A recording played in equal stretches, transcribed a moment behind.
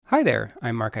Hi there,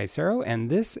 I'm Mark Isero, and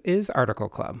this is Article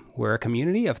Club. We're a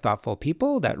community of thoughtful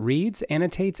people that reads,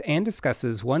 annotates, and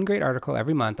discusses one great article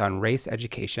every month on race,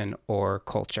 education, or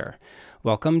culture.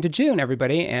 Welcome to June,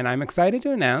 everybody, and I'm excited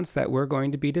to announce that we're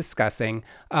going to be discussing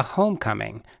A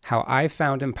Homecoming, How I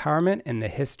Found Empowerment in the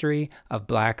History of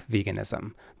Black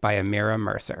Veganism by Amirah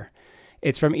Mercer.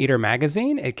 It's from Eater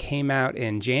magazine. It came out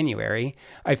in January.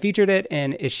 I featured it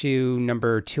in issue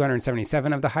number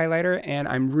 277 of the Highlighter, and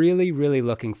I'm really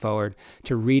looking forward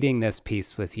to reading this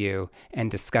piece with you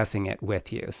and discussing it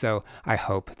with you. So I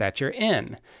hope that you're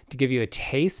in. To give you a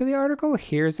taste of the article,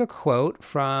 here's a quote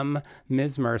from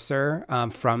Ms. Mercer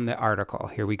from the article.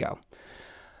 Here we go.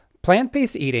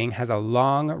 Plant-based eating has a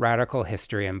long, radical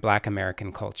history in Black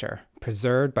American culture,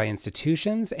 preserved by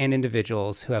institutions and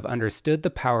individuals who have understood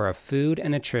the power of food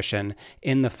and nutrition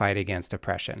in the fight against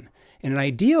oppression. In an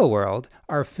ideal world,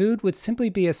 our food would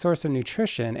simply be a source of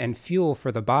nutrition and fuel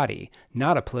for the body,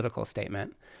 not a political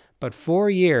statement. But 4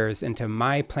 years into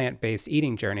my plant-based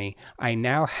eating journey, I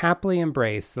now happily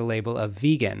embrace the label of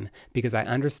vegan because I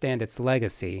understand its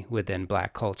legacy within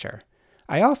Black culture.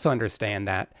 I also understand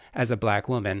that, as a Black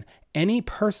woman, any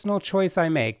personal choice I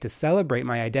make to celebrate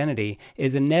my identity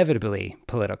is inevitably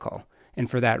political.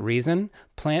 And for that reason,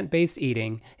 plant-based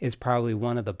eating is probably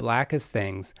one of the Blackest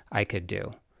things I could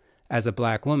do. As a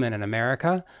Black woman in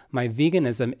America, my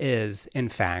veganism is, in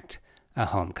fact, a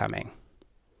homecoming.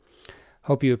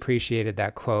 Hope you appreciated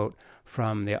that quote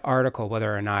from the article,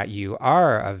 whether or not you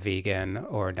are a vegan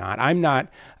or not. I'm not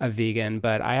a vegan,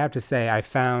 but I have to say I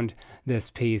found this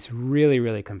piece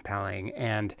really compelling,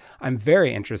 and I'm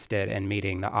very interested in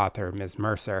meeting the author, Ms.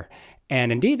 Mercer.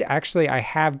 And indeed, actually, I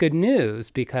have good news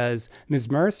because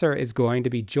Ms. Mercer is going to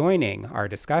be joining our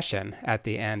discussion at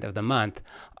the end of the month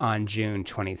on June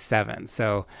 27th.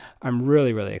 So I'm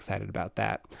really excited about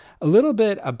that. A little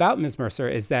bit about Ms. Mercer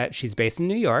is that she's based in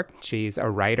New York. She's a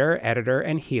writer, editor,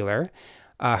 and healer.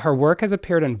 Her work has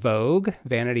appeared in Vogue,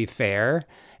 Vanity Fair,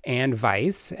 and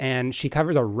Vice, and she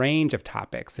covers a range of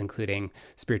topics, including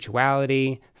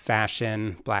spirituality,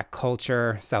 fashion, Black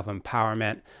culture,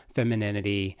 self-empowerment,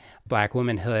 femininity, Black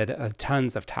womanhood,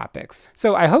 tons of topics.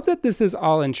 So I hope that this is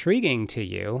all intriguing to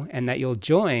you and that you'll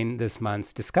join this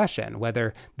month's discussion,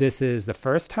 whether this is the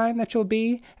first time that you'll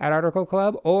be at Article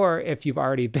Club or if you've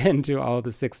already been to all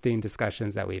the 16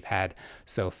 discussions that we've had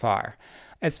so far.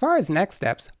 As far as next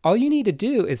steps, all you need to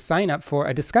do is sign up for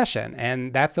a discussion,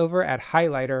 and that's over at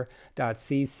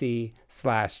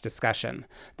highlighter.cc/discussion.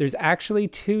 There's actually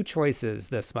 2 choices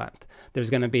this month. There's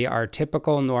going to be our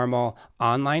typical normal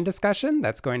online discussion.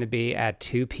 That's going to be at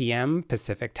 2 p.m.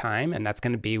 Pacific time, and that's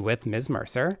going to be with Ms.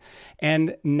 Mercer.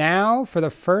 And now, for the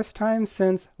first time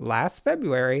since last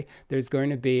February, there's going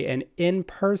to be an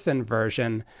in-person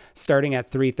version starting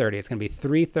at 3:30. It's going to be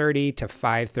 3:30 to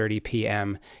 5:30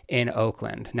 p.m. in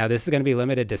Oakland. Now, this is going to be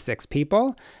limited to 6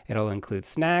 people. It'll include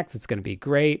snacks. It's going to be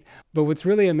great. But what's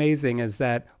really amazing is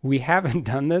that we haven't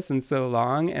done this in so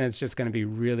long, and it's just going to be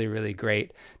really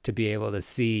great to be able to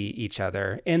see each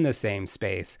other in the same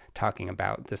space talking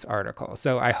about this article.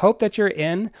 So I hope that you're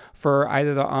in for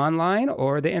either the online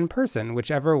or the in-person,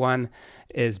 whichever one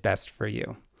is best for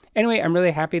you. Anyway, I'm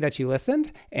really happy that you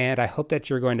listened, and I hope that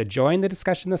you're going to join the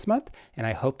discussion this month, and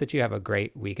I hope that you have a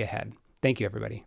great week ahead. Thank you, everybody.